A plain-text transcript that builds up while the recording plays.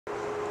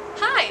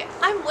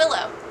Hi, I'm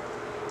Willow.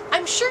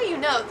 I'm sure you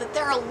know that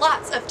there are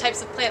lots of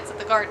types of plants at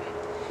the garden,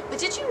 but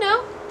did you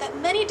know that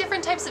many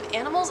different types of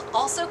animals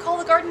also call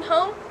the garden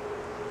home?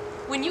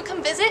 When you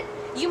come visit,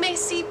 you may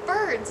see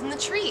birds in the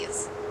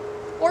trees,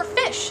 or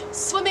fish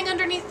swimming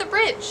underneath the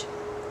bridge,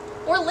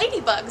 or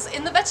ladybugs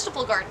in the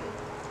vegetable garden,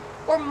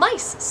 or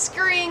mice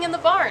scurrying in the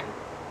barn.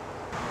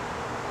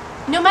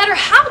 No matter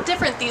how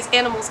different these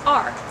animals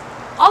are,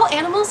 all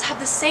animals have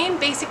the same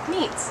basic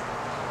needs.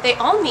 They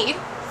all need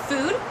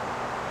food,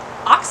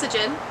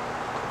 oxygen,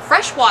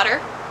 fresh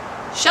water,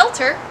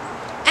 shelter,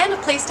 and a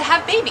place to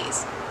have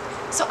babies.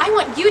 So I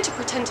want you to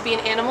pretend to be an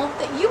animal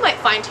that you might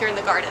find here in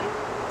the garden.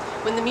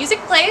 When the music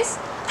plays,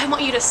 I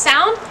want you to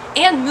sound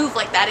and move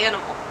like that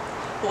animal.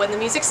 But when the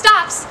music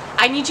stops,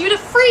 I need you to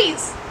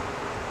freeze.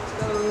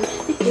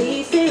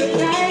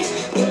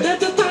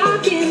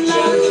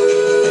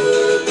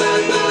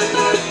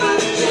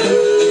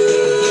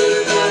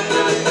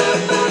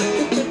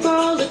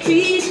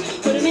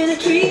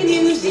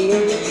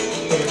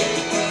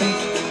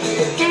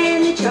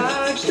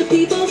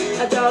 People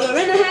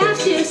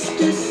 $1.50 just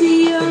to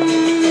see them.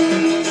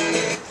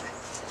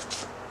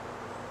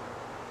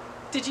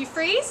 Did you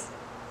freeze?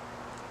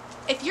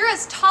 If you're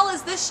as tall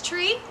as this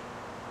tree,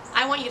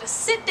 I want you to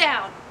sit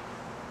down.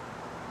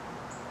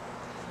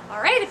 All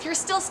right, if you're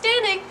still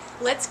standing,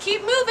 let's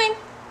keep moving.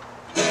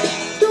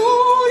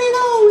 Don't it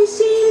always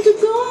seem to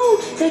go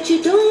that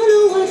you don't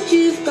know what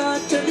you've got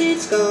till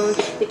it's gone?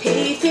 They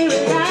paved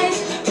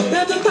paradise, put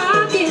up a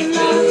parking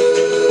lot.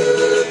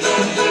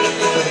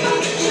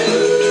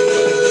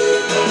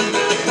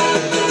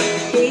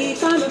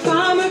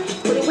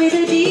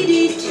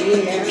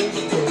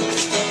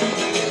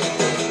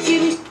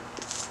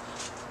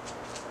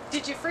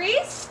 Did you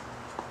freeze?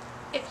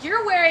 If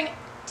you're wearing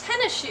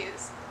tennis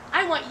shoes,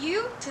 I want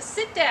you to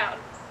sit down.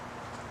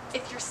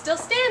 If you're still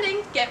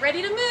standing, get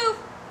ready to move.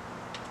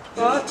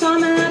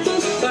 Autumn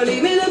apples, but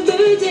leave me the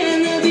birds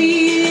and the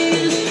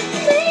bees.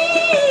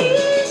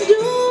 Please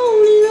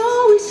don't it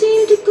always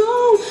seem to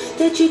go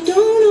that you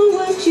don't know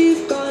what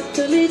you've got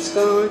till it's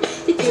gone.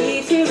 They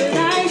paved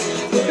paradise,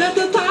 put up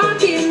a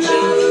parking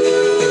lot.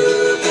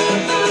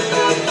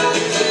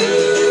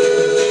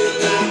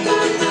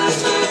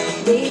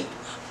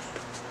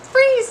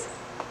 Freeze!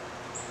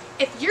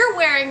 If you're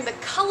wearing the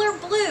color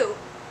blue,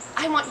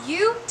 I want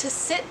you to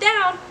sit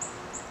down.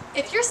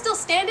 If you're still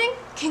standing,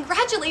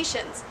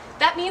 congratulations!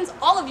 That means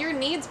all of your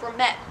needs were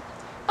met.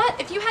 But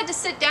if you had to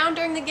sit down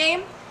during the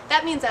game,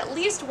 that means at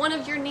least one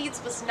of your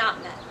needs was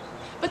not met.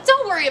 But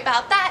don't worry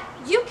about that,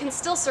 you can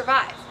still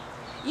survive.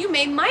 You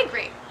may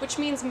migrate, which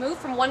means move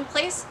from one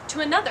place to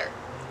another.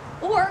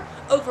 Or,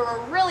 over a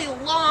really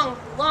long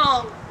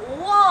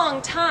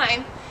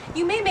time,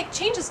 you may make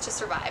changes to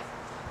survive.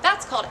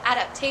 That's called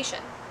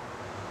adaptation.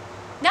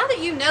 Now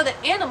that you know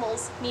that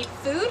animals need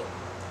food,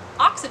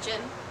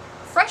 oxygen,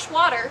 fresh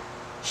water,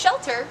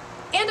 shelter,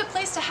 and a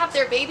place to have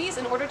their babies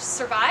in order to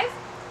survive,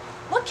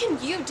 what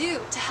can you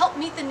do to help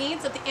meet the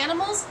needs of the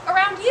animals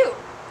around you?